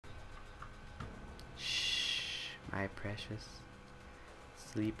Hi, precious.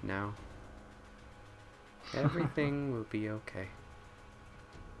 Sleep now. Everything will be okay.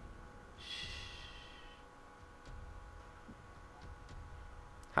 Shh.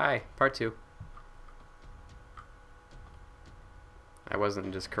 Hi, part 2. I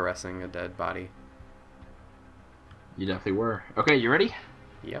wasn't just caressing a dead body. You definitely were. Okay, you ready?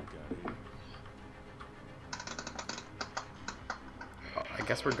 Yep. Oh, I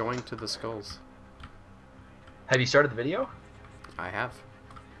guess we're going to the skulls. Have you started the video? I have.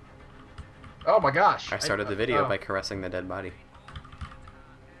 Oh my gosh. I started the video by caressing the dead body.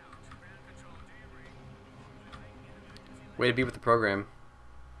 Way to be with the program.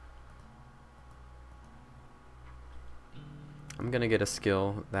 I'm gonna get a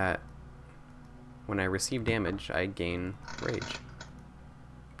skill that when I receive damage, I gain rage.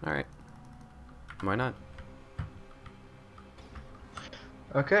 Alright. Why not?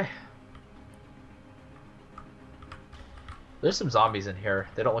 Okay. There's some zombies in here.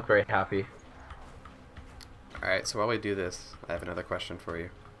 They don't look very happy. Alright, so while we do this, I have another question for you.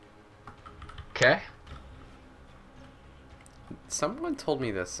 Okay. Someone told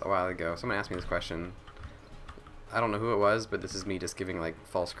me this a while ago. Someone asked me this question. I don't know who it was, but this is me just giving like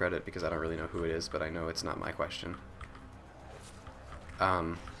false credit because I don't really know who it is, but I know it's not my question.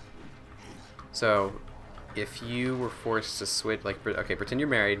 So if you were forced to switch, like, okay, pretend you're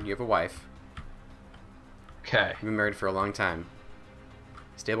married, you have a wife. Okay. You've been married for a long time.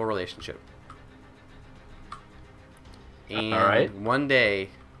 Stable relationship. And Alright. one day,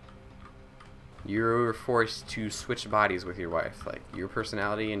 you're forced to switch bodies with your wife. Like, your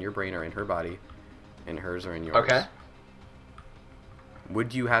personality and your brain are in her body, and hers are in yours. Okay.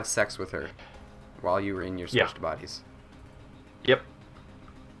 Would you have sex with her while you were in your switched bodies? Yep.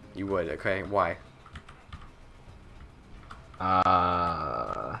 You would, okay. Why?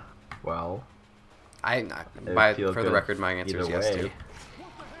 Well. For the record, my answer is yes, too.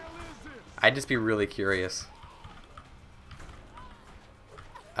 I'd just be really curious.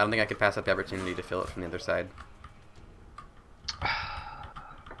 I don't think I could pass up the opportunity to fill it from the other side.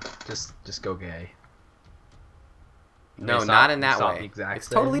 Just go gay. No, not in that way. It's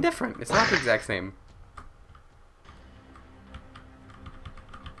totally different. It's not the exact same.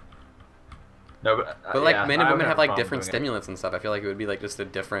 No, but like yeah, men and women have like a different stimulants and stuff. I feel like it would be like just a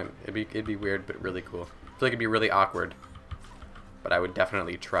different. It'd be weird, but really cool. I feel like it'd be really awkward. But I would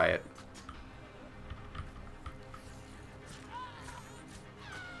definitely try it.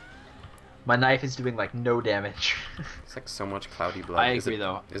 My knife is doing like no damage. It's like so much cloudy blood. I agree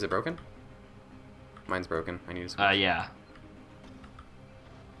though. Is it broken? Mine's broken. I need to switch. Yeah.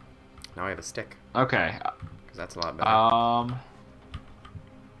 Now I have a stick. Okay. Because that's a lot better.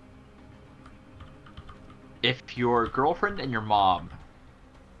 If your girlfriend and your mom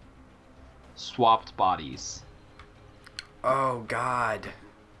swapped bodies. Oh, God.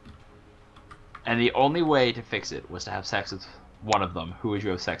 And the only way to fix it was to have sex with one of them, who would you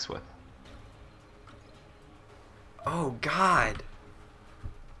have sex with? Oh, God.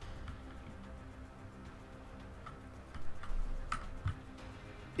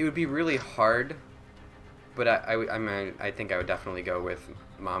 It would be really hard, but I think I would definitely go with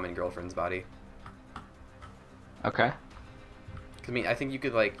mom and girlfriend's body. Okay. I mean, I think you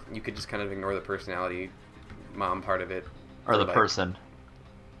could just kind of ignore the personality mom part of it. Or the person.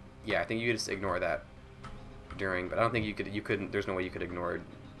 Yeah, I think you could just ignore that during, but I don't think you couldn't, there's no way you could ignore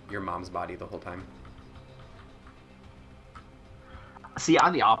your mom's body the whole time. See,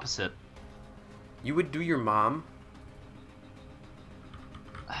 I'm the opposite. You would do your mom?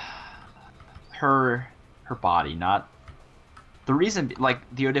 Her body, not... The reason, like,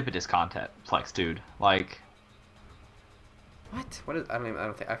 the Oedipus complex, dude. Like... What? What is... I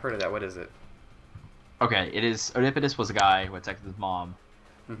don't think... I've heard of that. What is it? Okay, it is... Oedipus was a guy who had sex with his mom,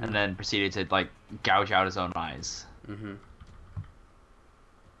 and then proceeded to, like, gouge out his own eyes. Mm-hmm.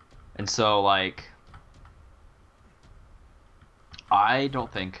 And so, like... I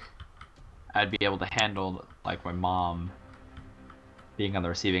don't think I'd be able to handle, like, my mom being on the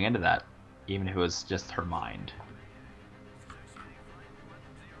receiving end of that, even if it was just her mind.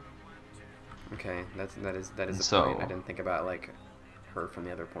 Okay, that is a point. I didn't think about like her from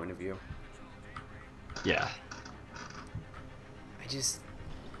the other point of view. Yeah.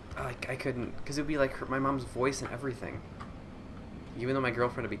 I couldn't, because it would be like my mom's voice and everything. Even though my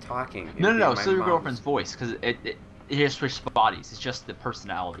girlfriend would be talking. No. Still your girlfriend's voice, because it just switched bodies. It's just the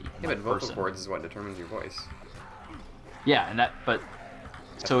personality. Yeah, but vocal cords is what determines your voice. Yeah, and that, but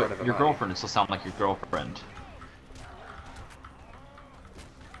That's so part of your body. girlfriend would still sound like your girlfriend.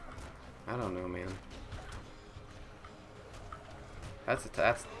 I don't know, man. That's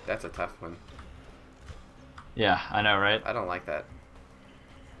a tough one. Yeah, I know, right? I don't like that.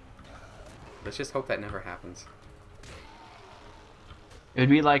 Let's just hope that never happens. It would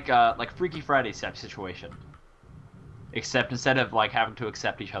be like Freaky Friday type situation. Except instead of like having to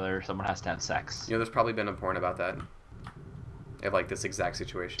accept each other, someone has to have sex. You know, there's probably been a porn about that. Of like this exact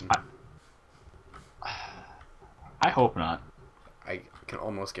situation. I hope not. I can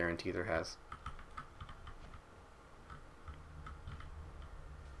almost guarantee there has.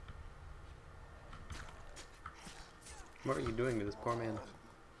 What are you doing to this poor man?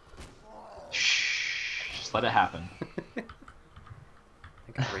 Shh. Just let it happen. I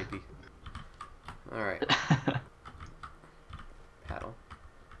got rapey. Alright. Paddle.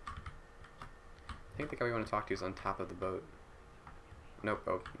 I think the guy we want to talk to is on top of the boat. Nope.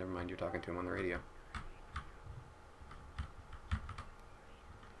 Oh, never mind. You're talking to him on the radio.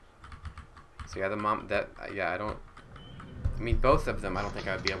 So yeah, the mom. Yeah, I don't. I mean, both of them. I don't think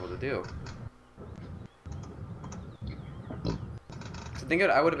I would be able to do. So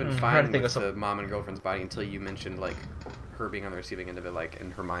I would have been fine with the mom and girlfriend's body until you mentioned like her being on the receiving end of it, like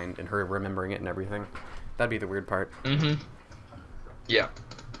in her mind and her remembering it and everything. That'd be the weird part. Mm-hmm. Yeah.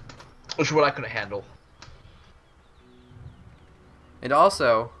 Which is what I couldn't handle. And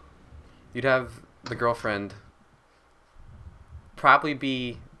also, you'd have the girlfriend probably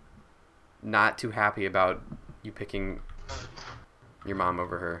be not too happy about you picking your mom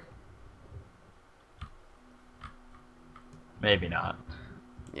over her. Maybe not.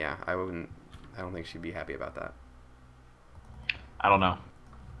 Yeah, I wouldn't. I don't think she'd be happy about that. I don't know.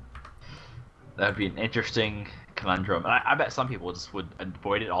 That'd be an interesting conundrum. And I bet some people just would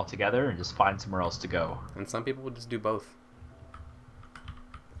avoid it altogether and just find somewhere else to go. And some people would just do both.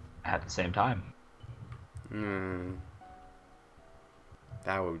 At the same time. Hmm.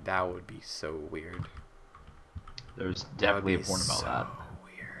 That would be so weird. There's definitely a porn about that.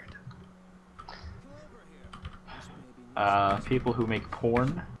 Weird. People who make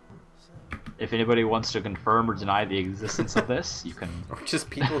porn. If anybody wants to confirm or deny the existence of this, you can. Or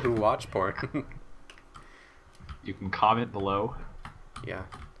just people who watch porn. You can comment below. Yeah.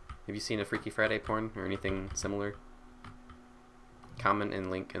 Have you seen a Freaky Friday porn or anything similar? Comment and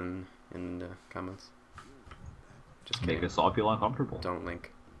link in the comments. Just kidding. Make us all feel uncomfortable. Don't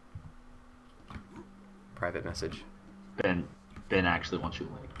link. Private message. Ben actually wants you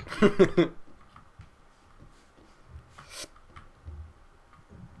to link.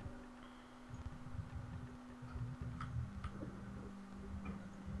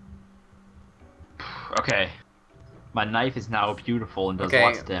 Okay. My knife is now beautiful and does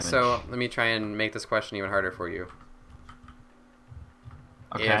lots of damage. So let me try and make this question even harder for you.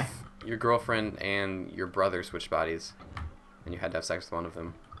 Okay. If your girlfriend and your brother switched bodies, and you had to have sex with one of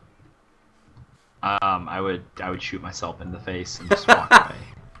them, I would shoot myself in the face and just walk away.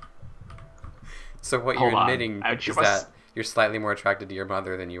 So what Hold you're on. admitting I would is shoot that you're slightly more attracted to your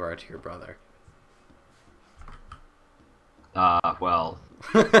mother than you are to your brother. Well,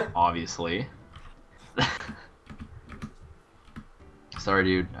 obviously. Sorry,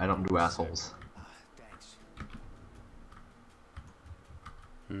 dude. I don't do assholes.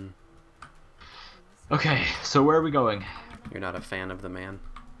 Hmm. Okay, so where are we going? You're not a fan of the man.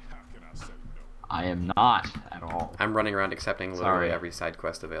 I am not at all. I'm running around accepting literally Sorry. every side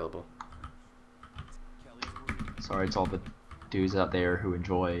quest available. Sorry to all the dudes out there who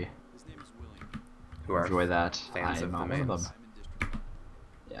enjoy Who are that. fans I of am the not one of mans. them.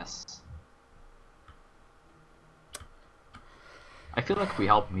 Yes. I feel like if we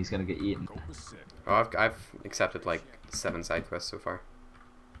help him, he's gonna get eaten. Oh, I've accepted like 7 side quests so far.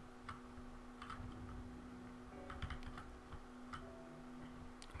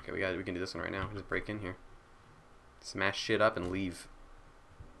 Okay, we can do this one right now. Just break in here, smash shit up, and leave.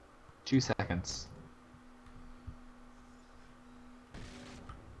 2 seconds.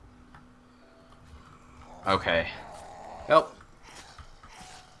 Okay. Help!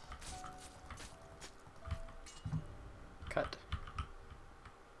 Cut.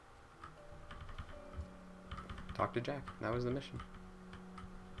 Talk to Jack. That was the mission.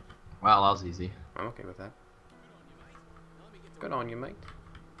 Well, that was easy. I'm okay with that. Good on you, mate.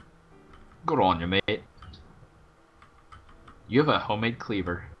 Good on you, mate. You have a homemade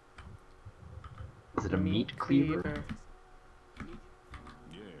cleaver. Is it a meat cleaver?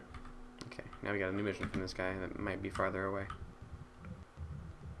 Okay, now we got a new mission from this guy that might be farther away.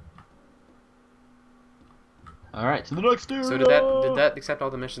 Alright, to the next area! So did that accept all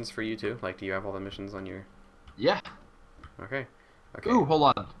the missions for you too? Like, do you have all the missions on your... Yeah. Okay. Okay. Ooh, hold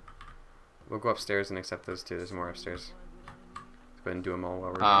on. We'll go upstairs and accept those too. There's more upstairs. Let's go ahead and do them all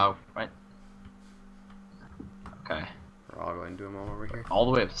while we're here. Right. Okay. Or I'll go ahead and do them all over here. All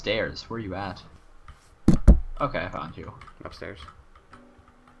the way upstairs. Where are you at? Okay, I found you. Upstairs.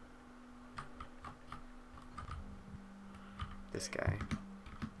 This guy.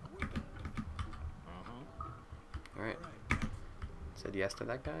 Alright. Said yes to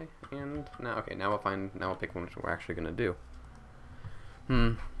that guy, and now, okay, now we'll pick one which we're actually gonna do.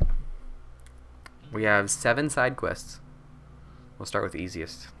 We have 7 side quests. We'll start with the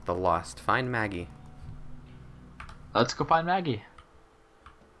easiest. The Lost. Find Maggie. Let's go find Maggie.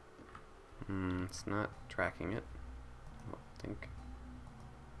 It's not tracking it. I don't think.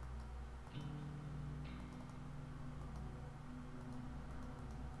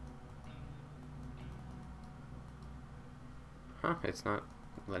 Huh, it's not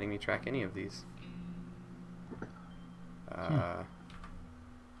letting me track any of these. Oh,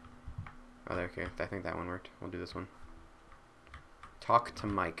 there, okay. I think that one worked. We'll do this one. Talk to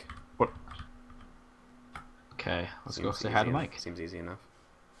Mike. What? Okay, let's go say hi to Mike. Seems easy enough.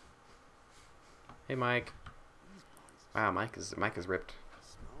 Hey, Mike. Wow, Mike is ripped.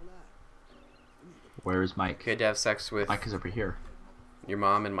 Where is Mike? You had to have sex with Mike is over here. Your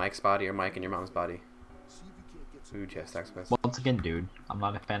mom and Mike's body, or Mike and your mom's body. Who'd you have sex with? Once again, dude, I'm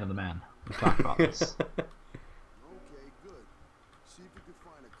not a fan of the man. We talked about this.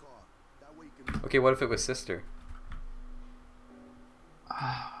 Okay, what if it was sister?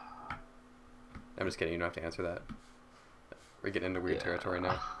 I'm just kidding, you don't have to answer that. We're getting into weird territory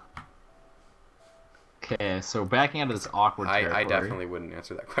now. Okay, so backing out of this awkward territory. I definitely wouldn't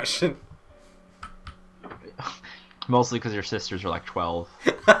answer that question. Mostly because your sisters are like 12.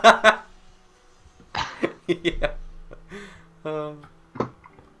 Yeah. I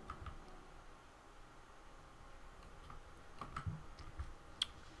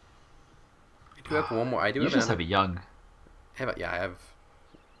do have one more. You just have a young. I have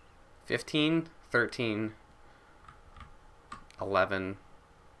 15, 13, 11,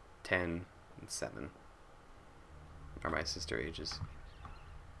 10, and 7 are my sister ages.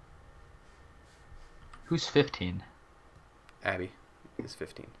 Who's 15? Abby is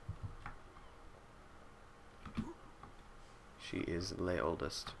 15. She is the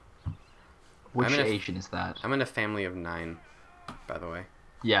oldest. Which Asian is that? I'm in a family of 9, by the way.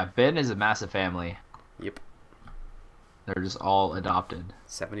 Yeah, Ben is a massive family. Yep. They're just all adopted.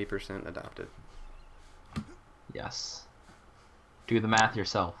 70% adopted. Yes. Do the math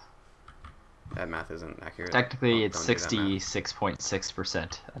yourself. That math isn't accurate. Technically, it's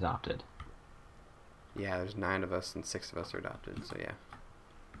 66.6% adopted. Yeah, there's 9 of us and 6 of us are adopted, so yeah.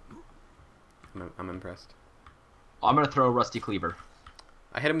 I'm impressed. I'm gonna throw a rusty cleaver.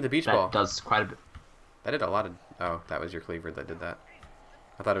 I hit him with the beach ball. That does quite a bit. That did a lot of... Oh, that was your cleaver that did that.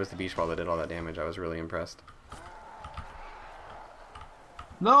 I thought it was the beach ball that did all that damage. I was really impressed.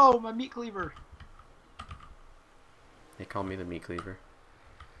 No, my meat cleaver! They call me the meat cleaver.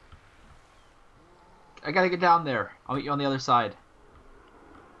 I gotta get down there. I'll meet you on the other side.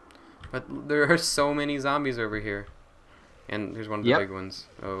 But there are so many zombies over here. And here's one of the big ones.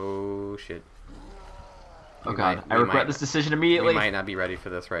 Oh, shit. Oh god, I regret this decision immediately. We might not be ready for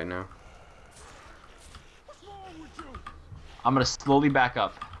this right now. I'm gonna slowly back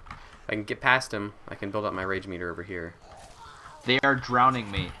up. If I can get past him, I can build up my rage meter over here. They are drowning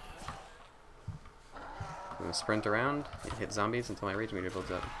me. I'm gonna sprint around and hit zombies until my rage meter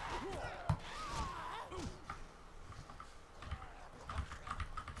builds up.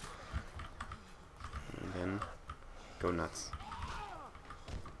 And then go nuts.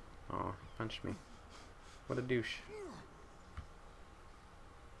 Oh, punched me. What a douche.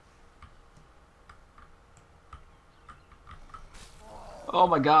 Oh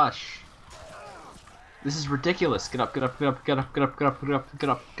my gosh. This is ridiculous. Get up, get up, get up, get up, get up, get up, get up, get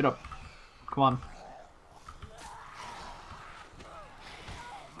up, get up. Come on.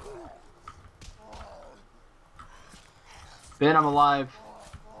 Ben, I'm alive.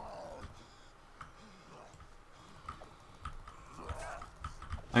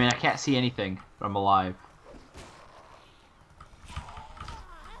 I mean, I can't see anything, but I'm alive.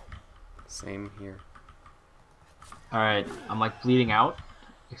 Same here. Alright, I'm like bleeding out,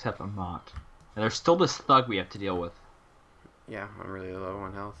 except I'm not. And there's still this thug we have to deal with. Yeah, I'm really low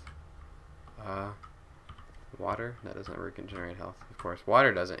on health. Water? That doesn't regenerate health, of course.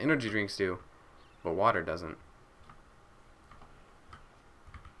 Water doesn't. Energy drinks do, but water doesn't.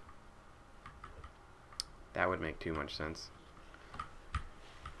 That would make too much sense.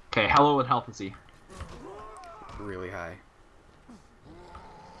 Okay, hello and health is he? Really high.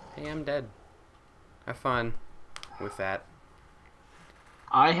 Hey, I'm dead. Have fun with that.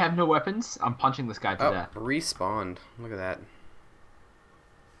 I have no weapons. I'm punching this guy to death. Respawned. Look at that.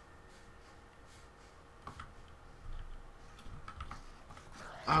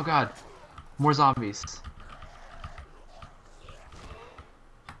 Oh god. More zombies.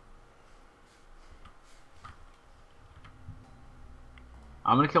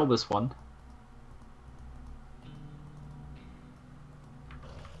 I'm gonna kill this one.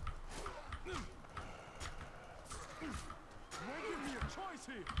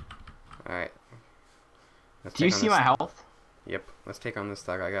 Alright. Do you see my health? Yep. Let's take on this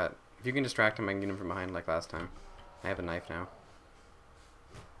thug. If you can distract him, I can get him from behind like last time. I have a knife now.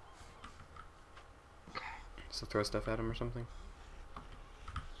 Okay. So throw stuff at him or something.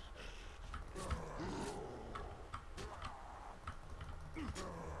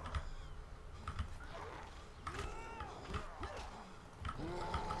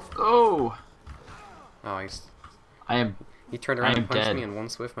 Oh! Oh, he turned around and punched me in one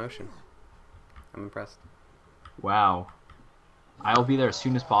swift motion. I'm impressed. Wow. I'll be there as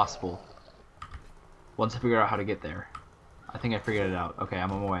soon as possible. Once I figure out how to get there. I think I figured it out. Okay,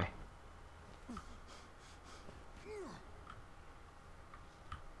 I'm on my way.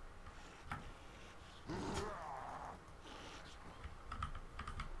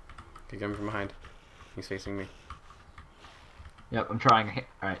 Okay, get him from behind. He's facing me. Yep, I'm trying.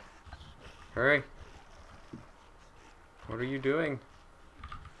 Alright. Hurry. What are you doing?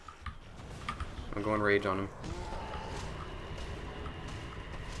 I'm going rage on him.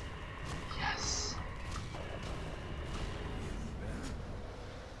 Yes.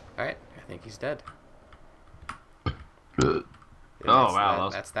 Alright, I think he's dead. Oh, wow.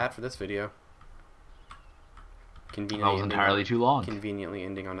 That's that for this video. That was entirely too long. Conveniently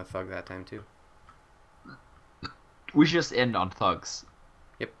ending on a thug that time, too. We should just end on thugs.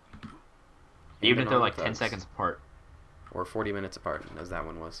 Yep. Even if they're like 10 seconds apart. Or 40 minutes apart, as that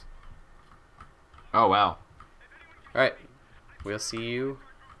one was. Oh, wow. Alright. We'll see you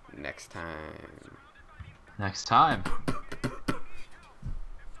next time. Next time.